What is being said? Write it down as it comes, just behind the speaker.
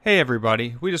Hey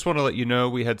everybody, we just want to let you know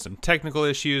we had some technical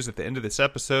issues at the end of this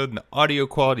episode and the audio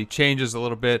quality changes a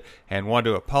little bit and want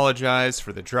to apologize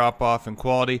for the drop off in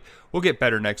quality. We'll get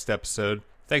better next episode.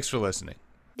 Thanks for listening.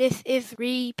 This is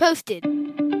reposted.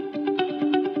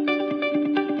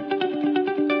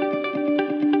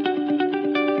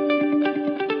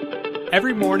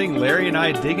 Every morning, Larry and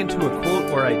I dig into a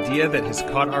quote or idea that has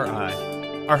caught our eye.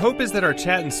 Our hope is that our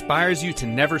chat inspires you to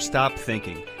never stop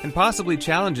thinking and possibly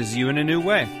challenges you in a new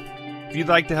way. If you'd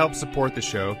like to help support the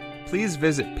show, please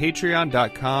visit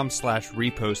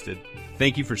patreon.com/reposted.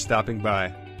 Thank you for stopping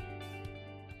by.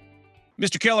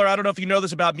 Mr. Keller, I don't know if you know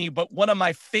this about me, but one of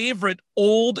my favorite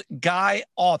old guy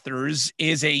authors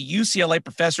is a UCLA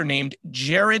professor named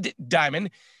Jared Diamond.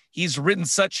 He's written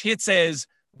such hits as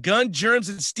Gun, Germs,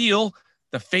 and Steel,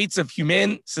 The Fates of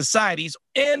Human Societies,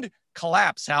 and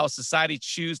Collapse, How Societies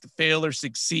Choose to Fail or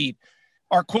Succeed.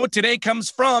 Our quote today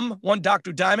comes from one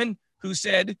Dr. Diamond, who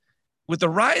said, with the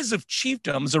rise of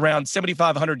chiefdoms around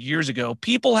 7,500 years ago,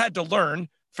 people had to learn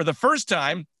for the first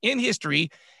time in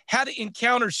history how to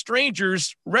encounter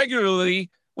strangers regularly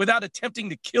without attempting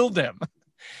to kill them.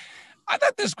 I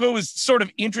thought this quote was sort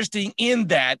of interesting in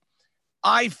that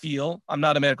I feel, I'm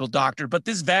not a medical doctor, but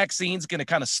this vaccine's going to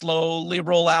kind of slowly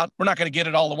roll out. We're not going to get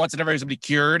it all at once and everybody's going to be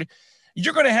cured.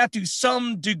 You're going to have to,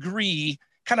 some degree,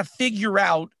 kind of figure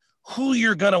out who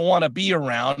you're going to want to be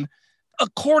around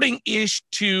according-ish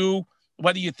to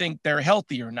whether you think they're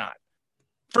healthy or not.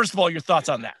 First of all, your thoughts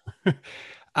on that?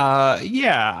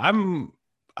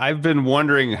 I've been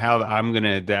wondering how I'm going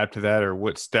to adapt to that or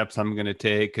what steps I'm going to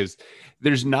take, because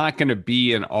there's not going to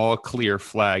be an all clear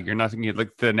flag. You're not going to get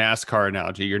like the NASCAR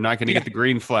analogy. You're not going to get the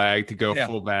green flag to go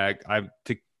full back. I'm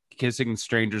to kissing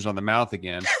strangers on the mouth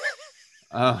again.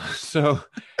 So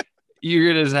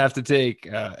you're going to have to take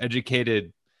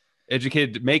educated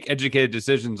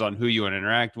decisions on who you want to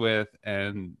interact with.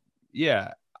 And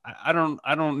yeah, I don't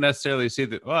necessarily see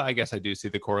that. Well, I guess I do see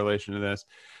the correlation to this.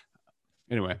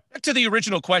 Anyway, back to the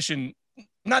original question.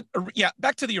 Back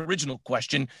to the original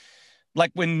question.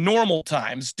 Like when normal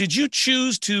times,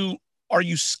 are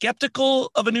you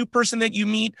skeptical of a new person that you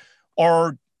meet,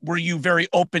 or were you very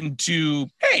open to,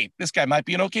 hey, this guy might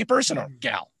be an okay person or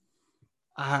gal?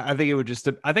 I think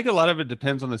I think a lot of it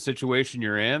depends on the situation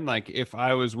you're in. Like if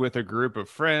I was with a group of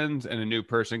friends and a new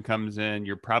person comes in,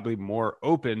 you're probably more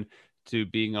open to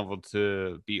being able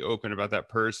to be open about that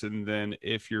person than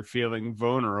if you're feeling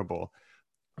vulnerable.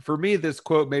 For me, this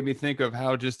quote made me think of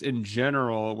how just in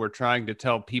general, we're trying to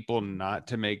tell people not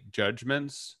to make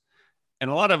judgments. And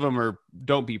a lot of them are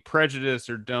don't be prejudiced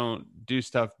or don't do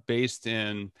stuff based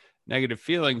in negative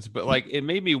feelings. But like, it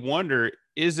made me wonder,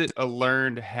 is it a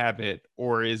learned habit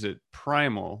or is it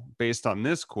primal based on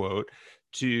this quote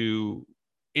to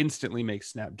instantly make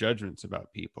snap judgments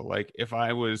about people? Like if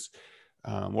I was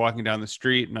walking down the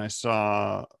street and I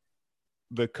saw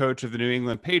the coach of the New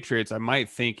England Patriots, I might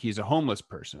think he's a homeless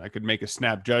person. I could make a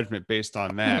snap judgment based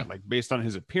on that, like based on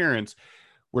his appearance.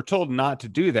 We're told not to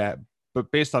do that,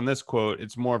 but based on this quote,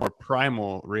 it's more of a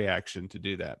primal reaction to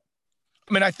do that.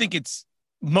 I mean, I think it's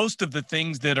most of the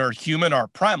things that are human are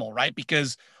primal, right?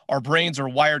 Because our brains are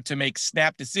wired to make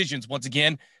snap decisions. Once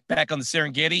again, back on the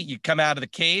Serengeti, you come out of the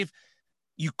cave,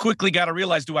 you quickly got to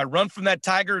realize, do I run from that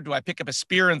tiger? Or do I pick up a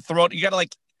spear and throw it? You got to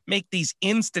like make these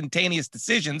instantaneous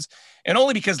decisions. And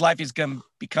only because life has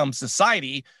become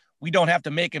society, we don't have to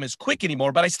make them as quick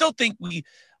anymore. But I still think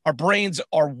our brains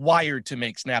are wired to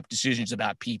make snap decisions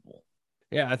about people.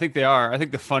 Yeah, I think they are. I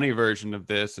think the funny version of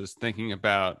this is thinking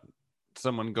about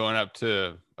someone going up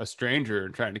to a stranger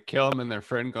and trying to kill them and their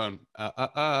friend going,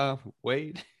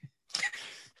 wait.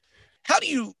 How do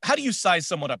you size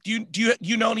someone up? Do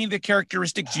you know any of the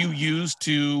characteristics you use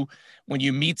to, when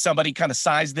you meet somebody, kind of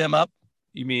size them up?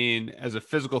 You mean as a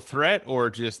physical threat or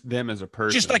just them as a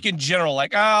person? Just like in general,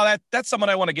 like, oh, that's someone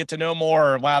I want to get to know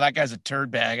more. Or, wow, that guy's a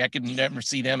turd bag. I could never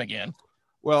see them again.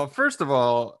 Well, first of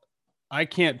all, I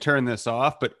can't turn this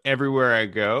off, but everywhere I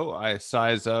go, I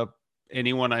size up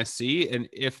anyone I see. And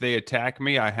if they attack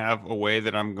me, I have a way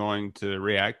that I'm going to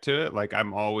react to it. Like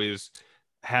I'm always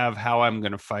have how I'm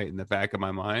going to fight in the back of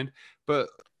my mind. But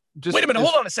just wait a minute,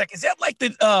 hold on a second. Is that like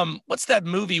the what's that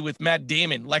movie with Matt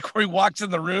Damon? Like where he walks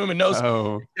in the room and knows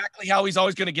exactly how he's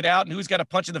always going to get out and who's got to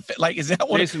punch in the face? Like, is that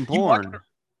what Jason Bourne?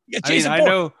 Yeah, Jason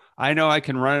Bourne. I know I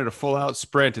can run at a full out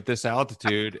sprint at this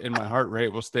altitude and my heart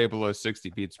rate will stay below 60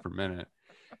 beats per minute.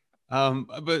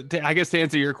 But I guess to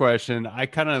answer your question, I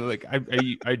kind of like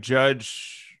I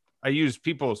judge. I use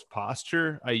people's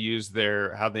posture. I use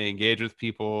how they engage with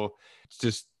people. It's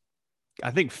just,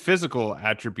 I think physical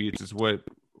attributes is what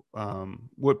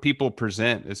people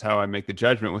present is how I make the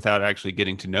judgment without actually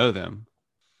getting to know them.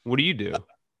 What do you do?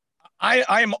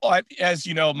 I am, as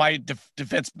you know, my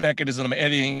defense mechanism of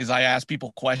anything is I ask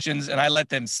people questions and I let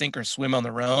them sink or swim on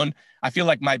their own. I feel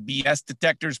like my BS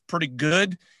detector is pretty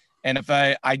good. And if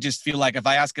I just feel like if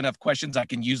I ask enough questions, I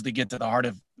can usually get to the heart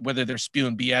of whether they're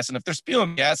spewing BS. And if they're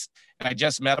spewing BS and I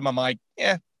just met them, I'm like,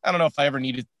 I don't know if I ever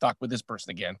need to talk with this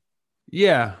person again.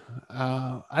 Yeah.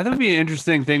 I think it'd be an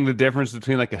interesting thing, the difference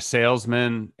between like a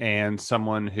salesman and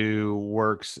someone who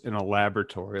works in a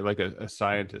laboratory, like a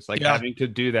scientist, like having to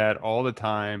do that all the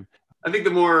time. I think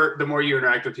the more you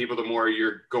interact with people, the more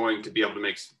you're going to be able to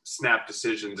make snap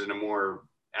decisions in a more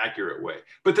accurate way.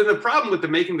 But then the problem with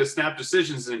making the snap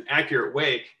decisions in an accurate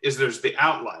way is there's the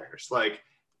outliers. Like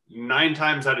 9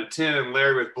 times out of 10,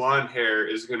 Larry with blonde hair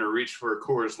is going to reach for a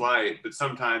Coors Light, but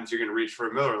sometimes you're going to reach for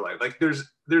a Miller Lite. Like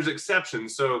there's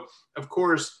exceptions. So of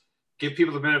course, give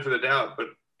people the benefit of the doubt, but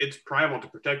it's primal to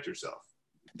protect yourself.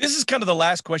 This is kind of the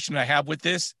last question I have with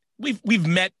this. We've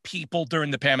met people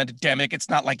during the pandemic. It's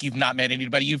not like you've not met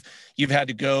anybody. You've had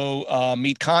to go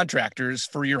meet contractors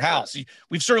for your house.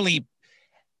 We've certainly.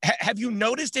 Have you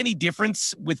noticed any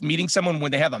difference with meeting someone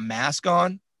when they have a mask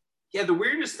on? Yeah, the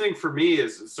weirdest thing for me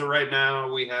is, so right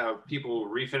now we have people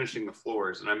refinishing the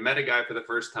floors, and I met a guy for the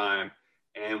first time,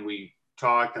 and we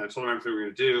talked, and I told him everything we were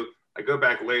going to do. I go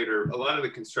back later. A lot of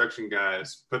the construction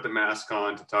guys put the mask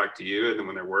on to talk to you, and then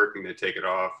when they're working, they take it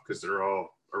off because they're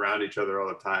all around each other all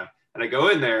the time. And I go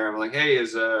in there, I'm like, hey,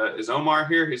 is Omar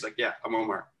here? He's like, yeah, I'm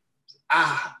Omar.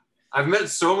 I've met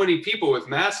so many people with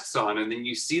masks on, and then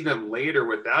you see them later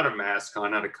without a mask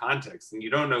on out of context, and you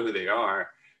don't know who they are.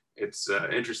 It's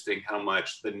interesting how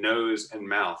much the nose and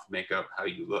mouth make up how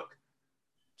you look.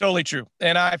 Totally true.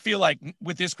 And I feel like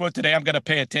with this quote today, I'm going to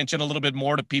pay attention a little bit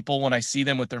more to people when I see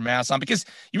them with their masks on, because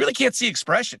you really can't see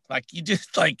expression. Like you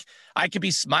just I could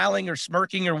be smiling or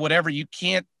smirking or whatever. You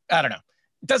can't, I don't know.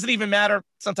 It doesn't even matter.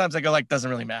 Sometimes I go like, doesn't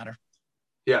really matter.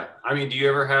 Yeah. I mean, do you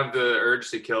ever have the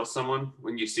urge to kill someone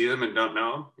when you see them and don't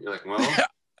know them? You're like, well,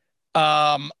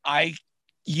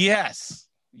 yes.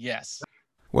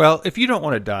 Well, if you don't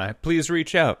want to die, please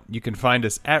reach out. You can find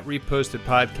us at Reposted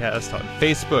Podcast on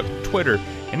Facebook, Twitter,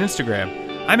 and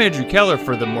Instagram. I'm Andrew Keller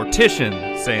for The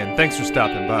Mortician, saying thanks for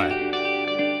stopping by.